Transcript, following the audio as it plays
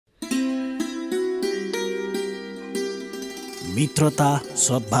मित्रता,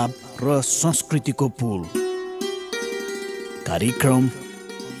 सद्भाव र संस्कृतिको पुल। कार्यक्रम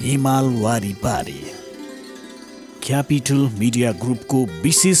हिमाल वारी पारी क्यापिटल मिडिया ग्रुपको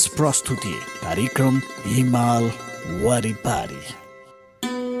विशेष प्रस्तुति। कार्यक्रम हिमाल वारी पारी।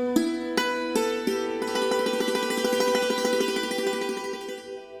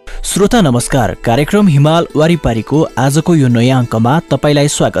 श्रोता नमस्कार। कार्यक्रम हिमाल वारीपारीको आजको यो नयाँ अङ्कमा तपाईलाई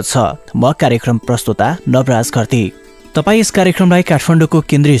स्वागत छ। म कार्यक्रम प्रस्तुता नवराज खर्ती। तपाईँ यस कार्यक्रमलाई काठमाडौँको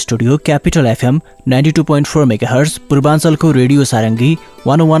केन्द्रीय studio capital FM 92.4 megahertz, पूर्वाञ्चलको radio सारङ्गी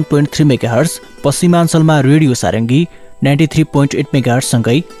 101.3 मेगाहर्ज, पश्चिमाञ्चलमा रेडियो सारङ्गी 93.8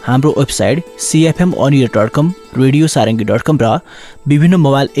 मेगाहर्जसँगै हाम्रो वेबसाइट cfmonir.com, radiosaranggi.com र विभिन्न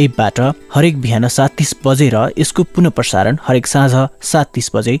मोबाइल एपबाट हरेक बिहान 7:30 बजे र यसको पुनः प्रसारण हरेक साँझ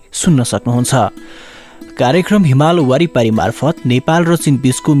 7:30 बजे सुन्न सक्नुहुन्छ। कार्यक्रम हिमाल वारीपारी मार्फत नेपाल र चीन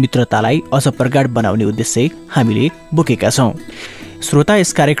बीचको मित्रतालाई अझ प्रगाढ बनाउने उद्देश्य हामीले बोकेका छौँ। श्रोता,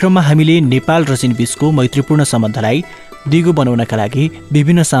 यस कार्यक्रममा हामीले नेपाल र चीन बीचको मैत्रीपूर्ण सम्बन्धलाई दिगो बनाउनका लागि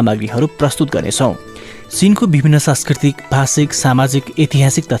विभिन्न सामग्रीहरू प्रस्तुत गर्नेछौँ। चीनको विभिन्न सांस्कृतिक, भाषिक, सामाजिक,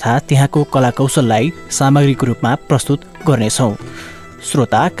 ऐतिहासिक तथा त्यहाँको कला कौशललाई सामग्रीको रूपमा प्रस्तुत गर्नेछौँ।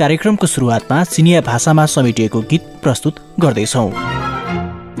 श्रोता, कार्यक्रमको सुरुवातमा चिनिया भाषामा समेटिएको गीत प्रस्तुत गर्दैछौँ।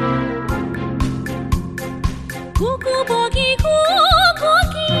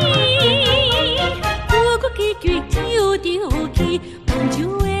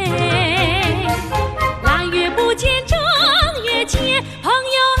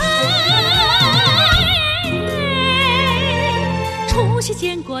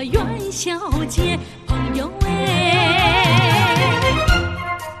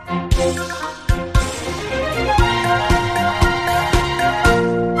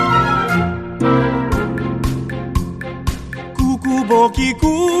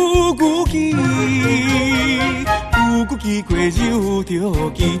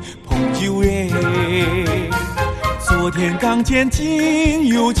昨天刚见，今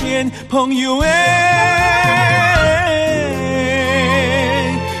又见，朋友哎，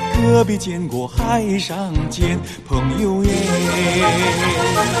隔壁见过，海上见，朋友哎。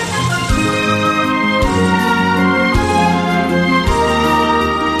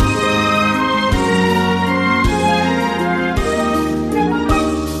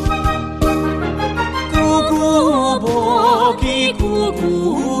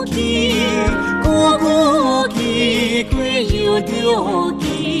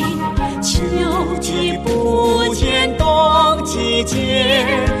秋季不见，冬季见，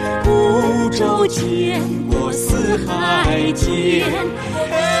五洲见过，四海见。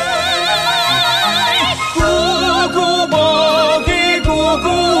哎，咕咕啵给，咕咕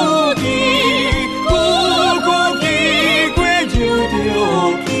给，咕咕给，归溜溜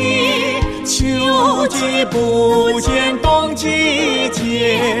给。秋季不见，冬季见，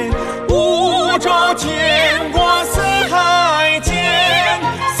五洲见过，四海见。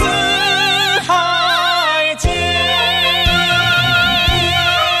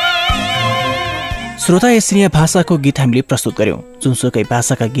श्रोता, यस चिनिया भाषाको गीत हामीले प्रस्तुत गर्यौं। जुनसुकै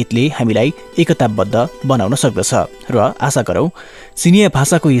भाषाका गीतले हामीलाई एकताबद्ध बनाउन सक्दछ र आशा गरौं चिनिया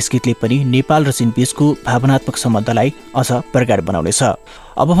भाषाको यस गीतले पनि नेपाल र चीन बीचको भावनात्मक सम्बन्धलाई अझ प्रगाढ बनाउनेछ।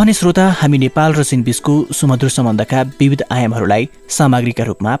 अब भने श्रोता, हामी नेपाल र चीन बीचको सुमधुर सम्बन्धका विविध आयामहरूलाई सामग्रीका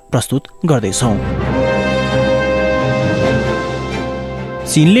रूपमा प्रस्तुत गर्दैछौँ।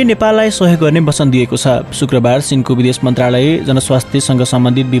 चीनले नेपाललाई सहयोग गर्ने वचन दिएको छ। शुक्रबार चीनको विदेश मन्त्रालय, जनस्वास्थ्यसँग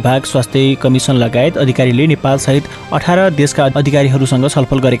सम्बन्धित विभाग, स्वास्थ्य कमिसन लगायत अधिकारीले नेपालसहित 18 देशका अधिकारीहरूसँग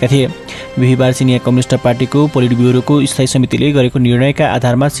छलफल गरेका थिए। बिहिबार चिनिया कम्युनिस्ट पार्टीको पोलिट ब्युरोको स्थायी समितिले गरेको निर्णयका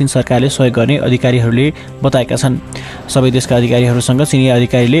आधारमा चीन सरकारले सहयोग गर्ने अधिकारीहरूले बताएका छन्। सबै देशका अधिकारीहरूसँग चिनिया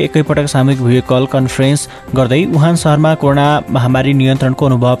अधिकारीले एकैपटक सामूहिक भिडियो कल कन्फरेन्स गर्दै वुहान शहरमा कोरोना महामारी नियन्त्रणको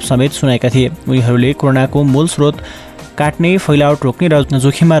अनुभव समेत सुनाएका थिए। उनीहरूले कोरोनाको मूल स्रोत काट्ने, फैलावट रोक्ने र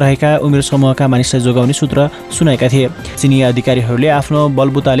जोखिममा रहेका उमेर समूहका मानिसलाई जोगाउने सूत्र सुनाएका थिए। चिनिया अधिकारीहरूले आफ्नो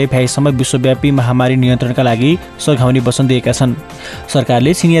बलबुताले भ्याएसम्म विश्वव्यापी महामारी नियन्त्रणका लागि सघाउने वचन दिएका छन्।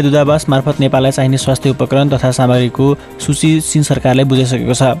 सरकारले चिनिया दूतावास मार्फत नेपाललाई चाहिने स्वास्थ्य उपकरण तथा सामग्रीको सूची चीन सरकारलाई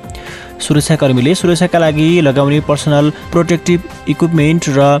बुझाइसकेको छ। सुरक्षाकर्मीले सुरक्षाका लागि लगाउने पर्सनल प्रोटेक्टिभ इक्विपमेन्ट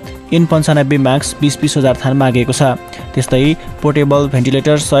र N95 मास्क 20,000 थान मागेको छ। त्यस्तै पोर्टेबल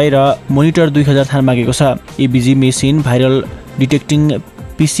भेन्टिलेटर 100 र मोनिटर 2,000 थान मागेको छ। EBG machine, viral डिटेक्टिङ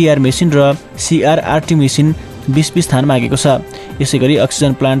PCR machine र CRRT मेसिन 20 थान मागेको छ। यसैगरी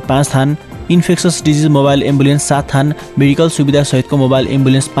अक्सिजन प्लान्ट 5 थान, इन्फेक्सस डिजिज मोबाइल एम्बुलेन्स 7 थान, मेडिकल सुविधा सहितको मोबाइल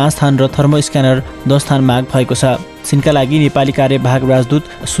एम्बुलेन्स 5 थान र थर्मो स्क्यानर 10 थान माग भएको छ। चीनका लागि नेपाली कार्यवाहक राजदूत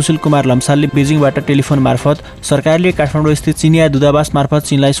सुशील कुमार लम्सालले बेजिङबाट टेलिफोन मार्फत सरकारले काठमाडौँ स्थित चिनिया दूतावास मार्फत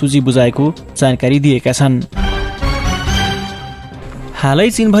चीनलाई सूची बुझाएको जानकारी दिएका छन्। हालै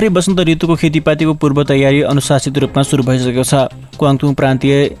चीनभरि वसन्त ऋतुको खेतीपातीको पूर्व तयारी अनुशासित रूपमा सुरु भइसकेको छ। क्वाङतुङ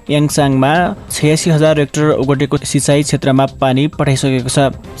प्रान्तीय याङसाङमा 86,000 हेक्टर ओगटेको सिँचाइ क्षेत्रमा पानी पठाइसकेको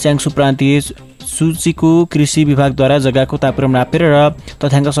छ। च्याङसु प्रान्तीय सूचीको कृषि विभागद्वारा जग्गाको तापक्रम नापेर र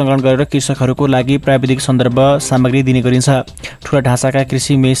तथ्याङ्क सङ्कलन गरेर कृषकहरूको लागि प्राविधिक सन्दर्भ सामग्री दिने गरिन्छ। ठुला ढाँचाका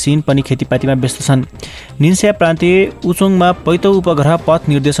कृषि मेसिन पनि खेतीपातीमा व्यस्त छन्। निन्स्या प्रान्तीय उचोङमा 5औं उपग्रह पथ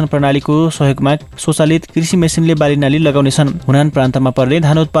निर्देशन प्रणालीको सहयोगमा स्वचालित कृषि मेसिनले बाली नाली लगाउनेछन्। हुनान प्रान्तमा पर्ने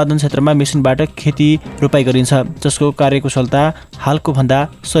धान उत्पादन क्षेत्रमा मेसिनबाट खेती रोपाई गरिन्छ, जसको कार्यकुशलता हालको भन्दा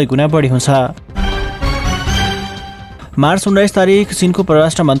 100 गुणा बढी हुन्छ। मार्च 19 तारिक चीनको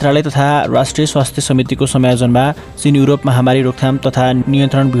परराष्ट्र मन्त्रालय तथा राष्ट्रिय स्वास्थ्य समितिको संयोजनमा चीन युरोप महामारी रोकथाम तथा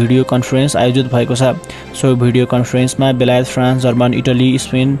नियन्त्रण भिडियो कन्फरेन्स आयोजित भएको छ। सो भिडियो कन्फरेन्समा बेलायत, France, German, Italy,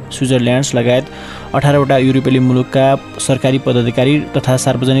 Spain, Switzerland लगायत 18 वटा युरोपेली मुलुकका सरकारी पदाधिकारी तथा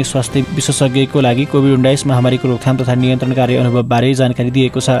सार्वजनिक स्वास्थ्य विशेषज्ञको लागि कोभिड-19 महामारीको रोकथाम तथा नियन्त्रण कार्य अनुभवबारे जानकारी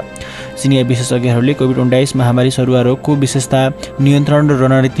दिएको छ। चिनिया विशेषज्ञहरूले कोभिड-19 महामारी सरुवा रोगको विशेषता, नियन्त्रण र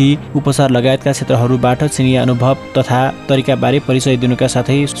रणनीति, उपचार लगायतका क्षेत्रहरूबाट चिनिया अनुभव तथा तरिकाबारे परिचय दिनुका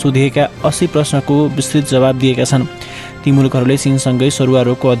साथै सोधिएका 80 प्रश्नको विस्तृत जवाब दिएका छन्। ती मुलुकहरूले चीनसँगै सरुवा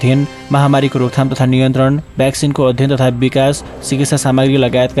रोगको अध्ययन, महामारीको रोकथाम तथा नियन्त्रण, भ्याक्सिनको अध्ययन तथा विकास, चिकित्सा सामग्री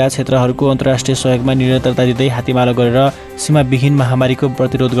लगायतका क्षेत्रहरूको अन्तर्राष्ट्रिय सहयोगमा निरन्तरता दिँदै हातेमालो गरेर सीमाविहीन महामारीको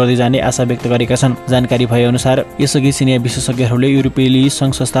प्रतिरोध गर्दै जाने आशा व्यक्त गरेका छन्। जानकारी भएअनुसार यसअघि चिनिया विशेषज्ञहरूले युरोपेली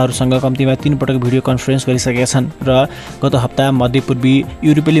सङ्घ संस्थाहरूसँग कम्तीमा 3 पटक भिडियो कन्फरेन्स गरिसकेका छन् र गत हप्ता मध्यपूर्वी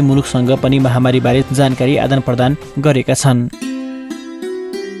युरोपेली मुलुकसँग पनि महामारीबारे जानकारी आदान-प्रदान गरेका छन्।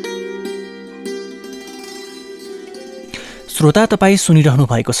 श्रोता, तपाईँ सुनिरहनु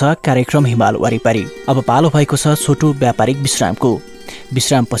भएको छ कार्यक्रम हिमाल वारिपारी। अब पालो भएको छ छोटो व्यापारिक विश्रामको।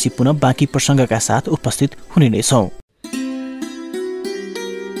 विश्रामपछि पुनः बाँकी प्रसङ्गका साथ उपस्थित हुने नै छौँ।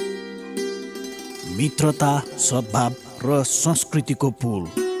 मित्रता, सद्भाव र संस्कृतिको पुल।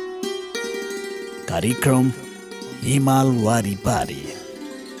 कार्यक्रम हिमाल वारिपारी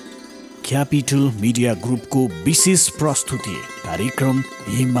क्यापिटल मिडिया ग्रुपको विशेष प्रस्तुति। कार्यक्रम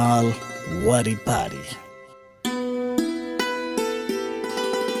हिमाल वारिपारी।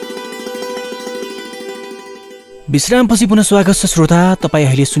 विश्रामपछि पुनः स्वागत छ श्रोता। तपाईँ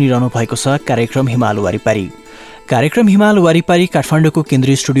अहिले सुनिरहनु भएको छ कार्यक्रम हिमाल वारिपारी। कार्यक्रम हिमाल वारिपारी काठमाडौँको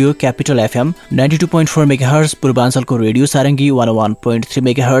केन्द्रीय studio capital FM 92.4 megahertz, पूर्वाञ्चलको radio सारङ्गी 101.3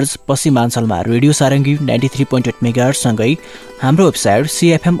 मेगाहर्ज, पश्चिमाञ्चलमा रेडियो सारङ्गी 93.8 मेगाहर्ज सँगै हाम्रो वेबसाइट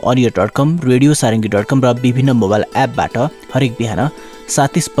cfmaudio.com, रेडियो सारङ्गी.com र विभिन्न मोबाइल एपबाट हरेक बिहान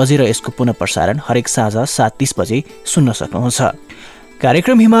 7:30 बजे र यसको पुनः प्रसारण हरेक साँझ 7:30 बजे सुन्न सक्नुहुन्छ।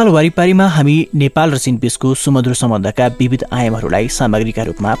 कार्यक्रम हिमाल वारिपारीमा हामी नेपाल र चीन बीचको सुमधुर सम्बन्धका विविध आयामहरूलाई सामग्रीका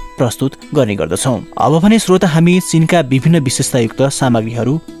रूपमा प्रस्तुत गर्ने गर्दछौँ। अब भने श्रोता, हामी चीनका विभिन्न विशेषतायुक्त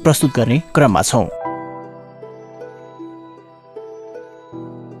सामग्रीहरू प्रस्तुत गर्ने क्रममा छौँ।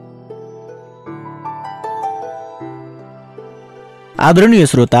 आदरणीय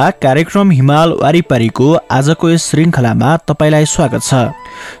श्रोता, कार्यक्रम हिमाल वारिपारीको आजको यस श्रृङ्खलामा तपाईलाई स्वागत छ।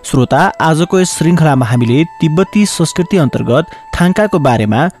 श्रोता, आजको यस श्रृङ्खलामा हामीले तिब्बती संस्कृति अन्तर्गत थाङ्काको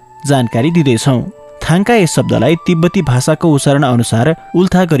बारेमा जानकारी दिँदैछौँ। थाङ्का यस शब्दलाई तिब्बती भाषाको उच्चारण अनुसार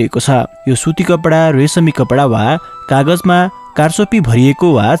उल्था गरिएको छ। यो सुती कपडा, रेशमी कपडा वा कागजमा कारचोपी भरिएको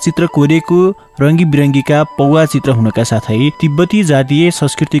वा चित्र कोरिएको रङ्गी बिरङ्गीका पौवा चित्र हुनका साथै तिब्बती जातीय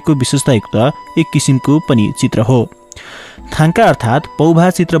संस्कृतिको विशेषतायुक्त एक किसिमको पनि चित्र हो। थाङ्का अर्थात् पौभा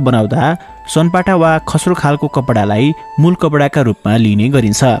चित्र बनाउँदा सनपाटा वा खस्रो खालको कपडालाई मूल कपडाका रूपमा लिने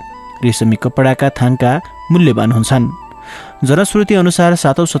गरिन्छ। रेशमी कपडाका थाङ्का मूल्यवान हुन्छन्। जनश्रुति अनुसार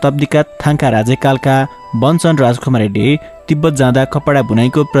 7औं शताब्दीका थाङ्का राज्यकालका वनचन राजकुमारीले तिब्बत जाँदा कपडा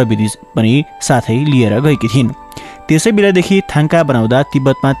बुनाइको प्रविधि पनि साथै लिएर गएकी थिइन्। त्यसै बेलादेखि थाङ्का बनाउँदा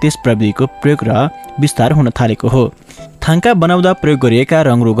तिब्बतमा त्यस प्रविधिको प्रयोग र विस्तार हुन थालेको हो। थाङ्का बनाउँदा प्रयोग गरिएका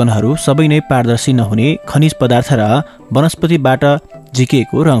रङरोगनहरू सबै नै पारदर्शी नहुने खनिज पदार्थ र वनस्पतिबाट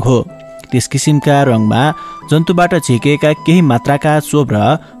झिकिएको रङ हो। त्यस किसिमका रङमा जन्तुबाट झिकिएका केही मात्राका चोप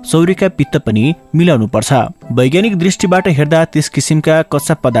र चौरीका पित्त पनि मिलाउनु पर्छ। वैज्ञानिक दृष्टिबाट हेर्दा त्यस किसिमका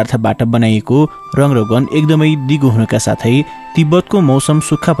कच्चा पदार्थबाट बनाइएको रङरोगन एकदमै दिगो हुनका साथै तिब्बतको मौसम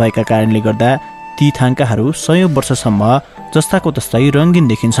सुक्खा भएका कारणले गर्दा ती थाङ्काहरू 100औं वर्षसम्म जस्ताको तस्तै रङ्गीन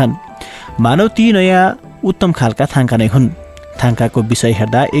देखिन्छन्। मानव ती नयाँ उत्तम खालका थाङ्का नै हुन्। थाङ्काको विषय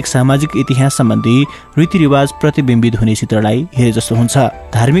हेर्दा एक सामाजिक इतिहास सम्बन्धी रीतिरिवाज प्रतिबिम्बित हुने चित्रलाई हेरे जस्तो हुन्छ।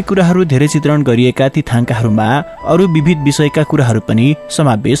 धार्मिक कुराहरू धेरै चित्रण गरिएका ती थाङ्काहरूमा अरू विविध विषयका कुराहरू पनि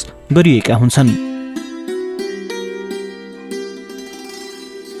समावेश गरिएका हुन्छन्।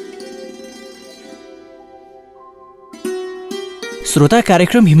 श्रोता,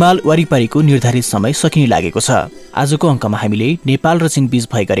 कार्यक्रम हिमाल वरिपरिको निर्धारित समय सकिने लागेको छ। आजको अङ्कमा हामीले नेपाल र चीन बीच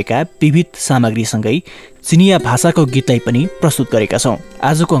भइ गरेका विविध सामग्रीसँगै चिनिया भाषाको गीतलाई पनि प्रस्तुत गरेका छौँ।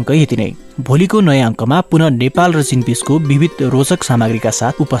 आजको अङ्क यति नै। भोलिको नयाँ अङ्कमा पुनः नेपाल र चीन बीचको विविध रोचक सामग्रीका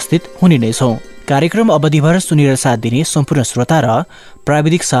साथ उपस्थित हुने नै छौँ। कार्यक्रम अवधिभर सुनेर साथ दिने सम्पूर्ण श्रोता र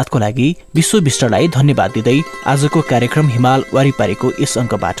प्राविधिक साथको लागि विश्व विष्टलाई धन्यवाद दिँदै आजको कार्यक्रम हिमाल वरिपरिको यस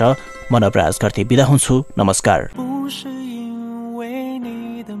अङ्कबाट म नवराज गर्दै बिदा हुन्छु। नमस्कार।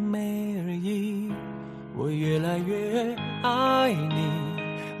越来越爱你，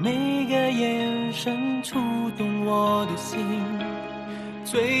每个眼神触动我的心，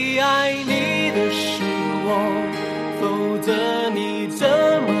最爱你的是我，否则你怎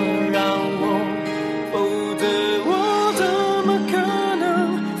么让我，否则我怎么可能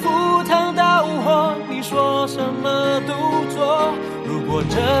赴汤蹈火，你说什么都做。如果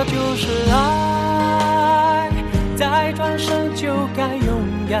这就是爱，再转身就该勇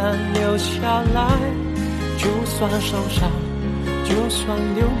敢留下来，就算受伤，就算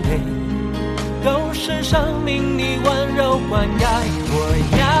流泪，都是生命你温柔灌溉。我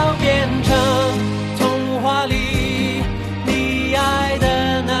要变成童话里你爱的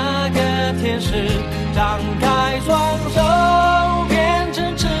那个天使，张开双手变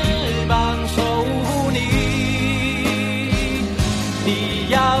成翅膀守护你。你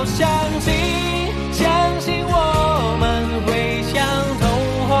要相信，相信我们会像童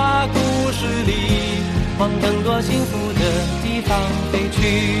话故事里往更多幸福的地方飞去。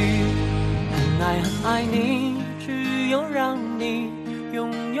很爱很爱你，只有让你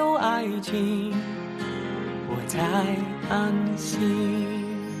拥有爱情，我才安心。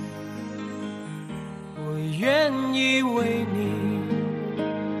我愿意为你，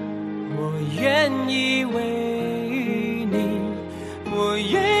我愿意为你，我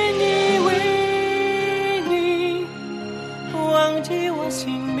愿意为你忘记我姓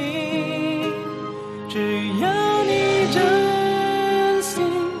名，只要你真心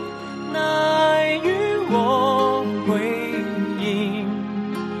那爱与我回应，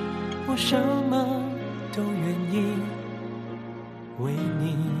我什么都愿意为你。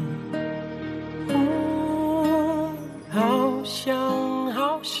好想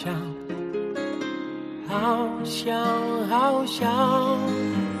好想好想好想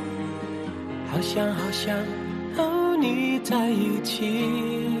好想好想和你在一起。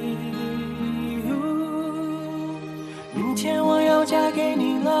明天我要嫁给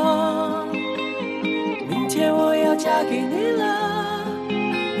你了，明天我要嫁给你了。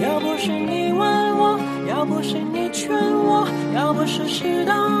要不是你问我，要不是你劝我，要不是适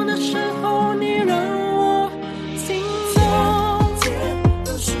当的时候你让我心动。天天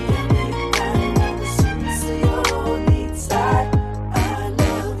都需要你，但我的心思有你在。I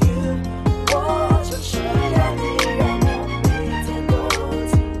love you， 我就是要你，让我每天都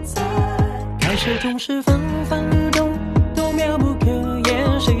精彩。开始总是纷纷而动，妙不可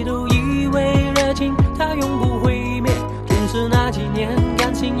言，谁都以为热情它永不会灭，正是那几年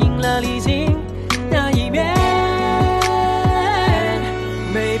感情赢了理性那一面。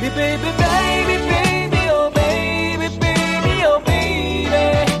 Baby baby baby baby oh baby baby oh baby，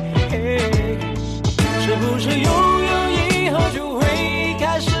 是不是拥有以后就会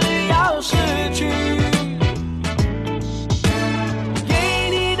开始要失去，给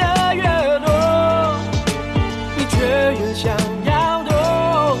你的越多你却越想要多，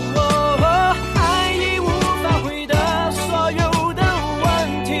爱已无法回答所有的问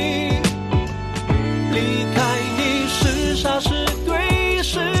题，离开你是傻是对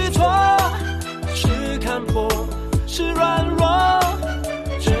是错，是看破是软弱，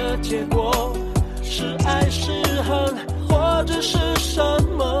这结果